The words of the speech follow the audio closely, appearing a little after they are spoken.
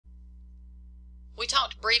We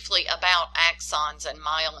talked briefly about axons and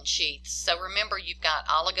myelin sheaths. So remember, you've got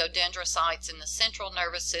oligodendrocytes in the central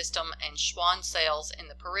nervous system and Schwann cells in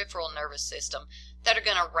the peripheral nervous system that are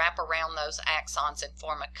going to wrap around those axons and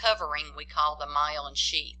form a covering we call the myelin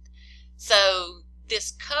sheath. So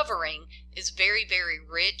this covering is very, very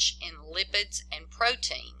rich in lipids and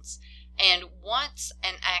proteins. And once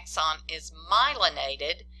an axon is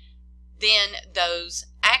myelinated, then those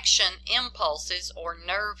action impulses or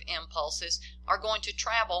nerve impulses are going to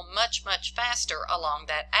travel much, much faster along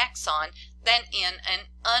that axon than in an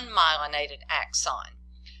unmyelinated axon.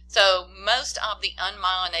 So most of the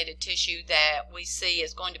unmyelinated tissue that we see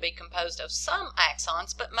is going to be composed of some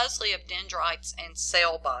axons, but mostly of dendrites and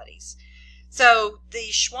cell bodies. So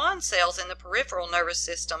the Schwann cells in the peripheral nervous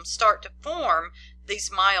system start to form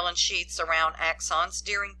these myelin sheaths around axons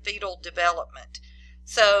during fetal development.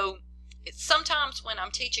 So sometimes when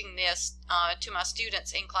I'm teaching this to my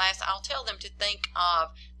students in class, I'll tell them to think of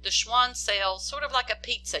the Schwann cells sort of like a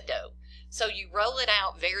pizza dough. So you roll it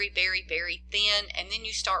out very, very, very thin, and then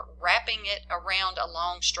you start wrapping it around a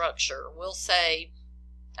long structure. We'll say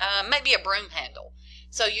maybe a broom handle.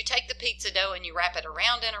 So you take the pizza dough and you wrap it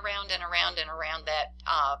around and around and around and around that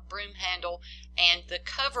broom handle, and the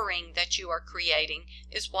covering that you are creating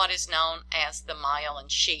is what is known as the myelin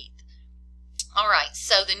sheath. All right,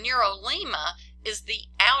 so the neurolema is the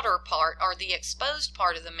outer part or the exposed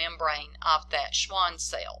part of the membrane of that Schwann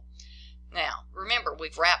cell. Now, remember,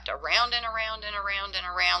 we've wrapped around and around and around and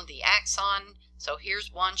around the axon. So here's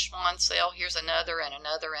one Schwann cell, here's another and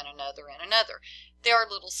another and another and another. There are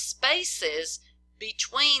little spaces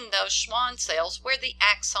between those Schwann cells where the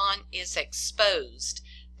axon is exposed.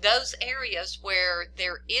 Those areas where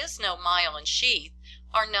there is no myelin sheath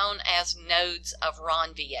are known as nodes of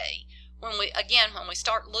Ranvier. When we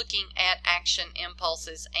start looking at action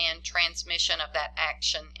impulses and transmission of that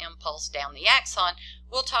action impulse down the axon,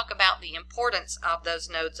 we'll talk about the importance of those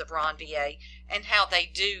nodes of Ranvier and how they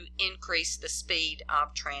do increase the speed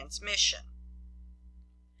of transmission.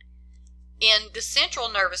 In the central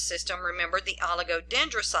nervous system, remember, the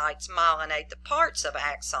oligodendrocytes myelinate the parts of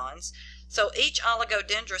axons. So each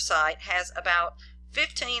oligodendrocyte has about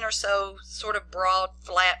 15 or so sort of broad,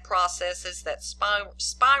 flat processes that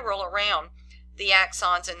spiral around the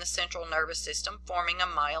axons in the central nervous system, forming a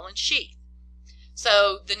myelin sheath.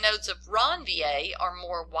 So the nodes of Ranvier are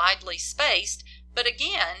more widely spaced, but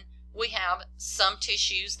again, we have some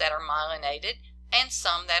tissues that are myelinated and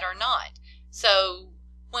some that are not. So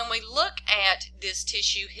when we look at this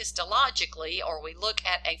tissue histologically, or we look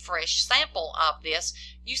at a fresh sample of this,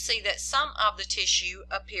 you see that some of the tissue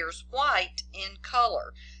appears white in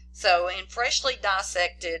color. So in freshly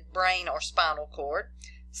dissected brain or spinal cord,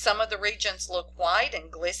 some of the regions look white and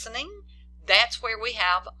glistening. That's where we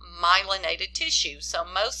have myelinated tissue. So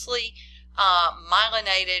mostly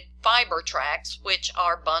myelinated fiber tracts, which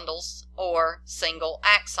are bundles or single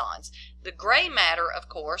axons. The gray matter, of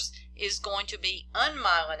course, is going to be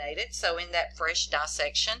unmyelinated. So in that fresh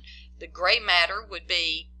dissection, the gray matter would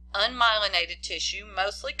be unmyelinated tissue,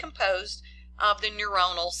 mostly composed of the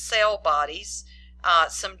neuronal cell bodies,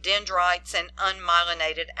 some dendrites, and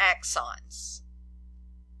unmyelinated axons.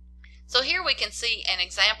 So here we can see an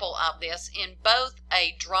example of this in both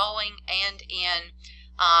a drawing and in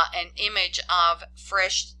an image of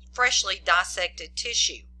freshly dissected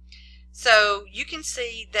tissue. So you can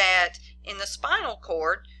see that in the spinal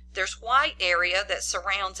cord, there's white area that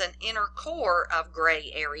surrounds an inner core of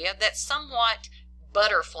gray area that's somewhat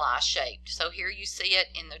butterfly shaped. So here you see it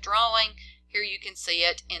in the drawing, here you can see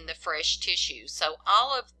it in the fresh tissue. So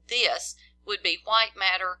all of this would be white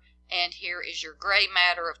matter, and here is your gray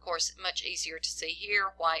matter. Of course, much easier to see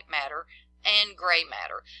here, white matter and gray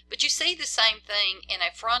matter. But you see the same thing in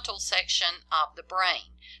a frontal section of the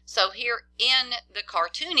brain. So here in the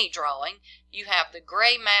cartoony drawing, you have the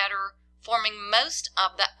gray matter forming most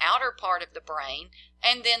of the outer part of the brain,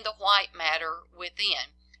 and then the white matter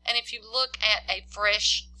within. And if you look at a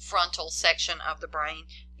fresh frontal section of the brain,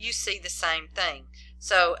 you see the same thing.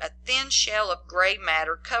 So a thin shell of gray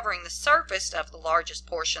matter covering the surface of the largest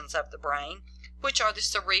portions of the brain, which are the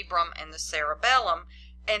cerebrum and the cerebellum,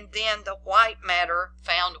 and then the white matter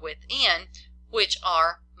found within, which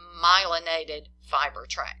are myelinated fiber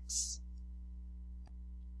tracts.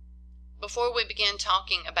 Before we begin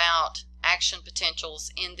talking about action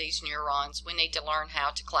potentials in these neurons, we need to learn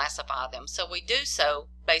how to classify them. So we do so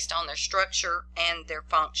based on their structure and their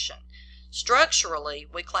function. Structurally,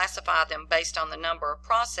 we classify them based on the number of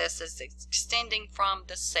processes extending from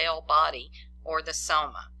the cell body or the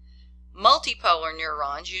soma. Multipolar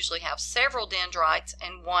neurons usually have several dendrites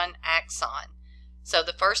and one axon. So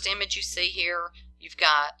the first image you see here, you've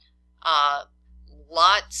got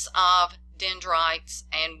lots of dendrites,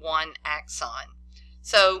 and one axon.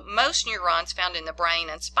 So most neurons found in the brain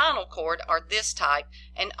and spinal cord are this type,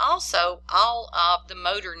 and also all of the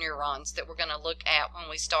motor neurons that we're going to look at when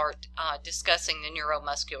we start discussing the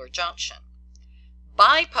neuromuscular junction.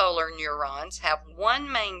 Bipolar neurons have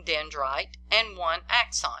one main dendrite and one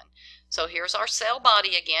axon. So here's our cell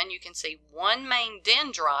body again. You can see one main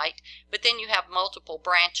dendrite, but then you have multiple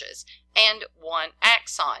branches and one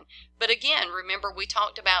axon. But again, remember we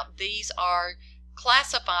talked about these are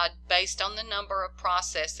classified based on the number of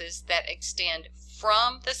processes that extend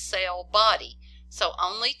from the cell body. So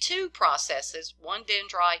only two processes, one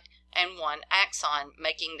dendrite and one axon,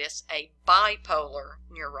 making this a bipolar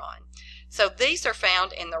neuron. So these are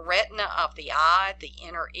found in the retina of the eye, the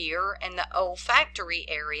inner ear, and the olfactory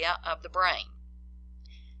area of the brain.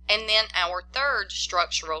 And then our third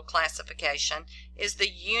structural classification is the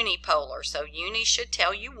unipolar. So uni should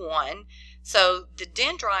tell you one. So the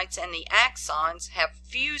dendrites and the axons have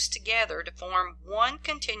fused together to form one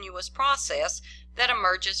continuous process that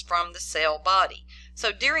emerges from the cell body.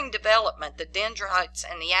 So during development, the dendrites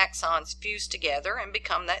and the axons fuse together and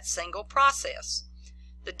become that single process.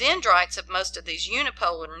 The dendrites of most of these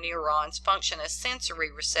unipolar neurons function as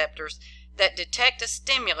sensory receptors that detect a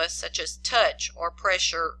stimulus such as touch or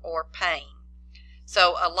pressure or pain.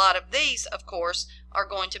 So a lot of these, of course, are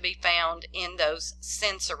going to be found in those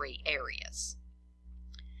sensory areas.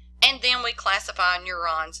 And then we classify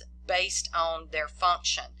neurons based on their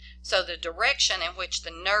function. So the direction in which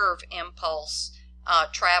the nerve impulse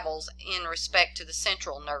travels in respect to the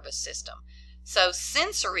central nervous system. So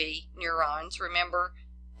sensory neurons, remember,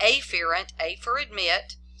 afferent, A for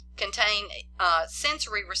admit, contain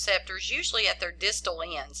sensory receptors usually at their distal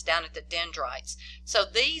ends down at the dendrites. So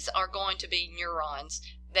these are going to be neurons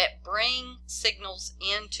that bring signals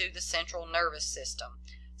into the central nervous system.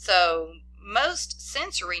 So most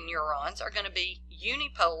sensory neurons are going to be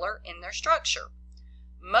unipolar in their structure.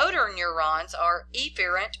 Motor neurons are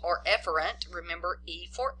efferent or efferent, remember E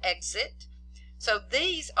for exit. So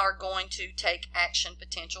these are going to take action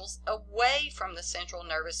potentials away from the central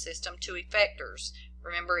nervous system to effectors.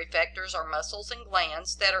 Remember, effectors are muscles and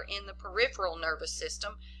glands that are in the peripheral nervous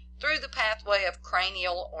system through the pathway of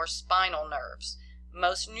cranial or spinal nerves.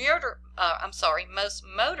 Most motor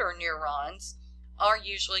neurons are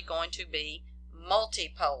usually going to be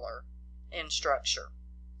multipolar in structure.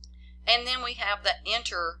 And then we have the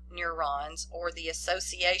interneurons or the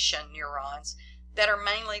association neurons that are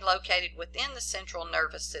mainly located within the central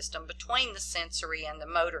nervous system between the sensory and the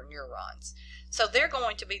motor neurons. So they're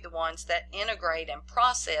going to be the ones that integrate and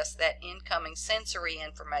process that incoming sensory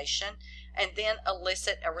information and then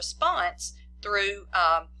elicit a response through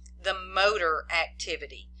the motor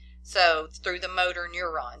activity, so through the motor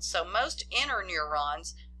neurons. So most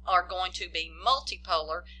interneurons are going to be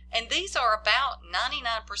multipolar, and these are about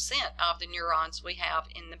 99% of the neurons we have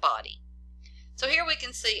in the body. So here we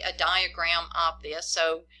can see a diagram of this.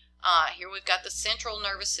 So here we've got the central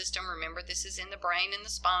nervous system. Remember, this is in the brain and the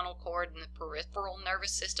spinal cord, and the peripheral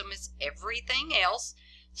nervous system is everything else.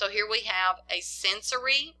 So here we have a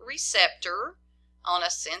sensory receptor on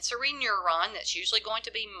a sensory neuron that's usually going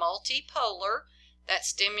to be multipolar. That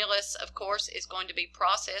stimulus, of course, is going to be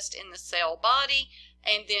processed in the cell body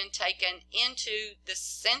and then taken into the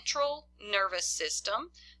central nervous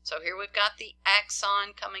system. So here we've got the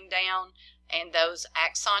axon coming down, and those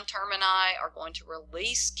axon termini are going to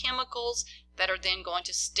release chemicals that are then going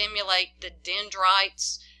to stimulate the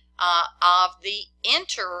dendrites of the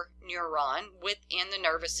interneuron within the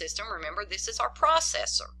nervous system. Remember, this is our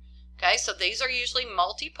processor. Okay, so these are usually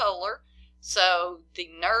multipolar. So the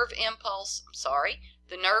nerve impulse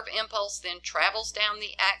then travels down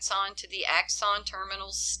the axon to the axon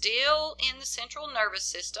terminals still in the central nervous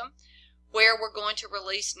system, where we're going to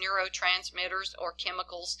release neurotransmitters or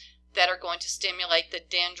chemicals that are going to stimulate the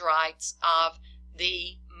dendrites of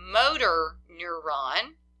the motor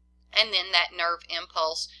neuron, and then that nerve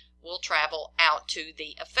impulse will travel out to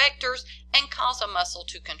the effectors and cause a muscle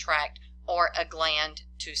to contract or a gland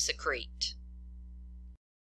to secrete.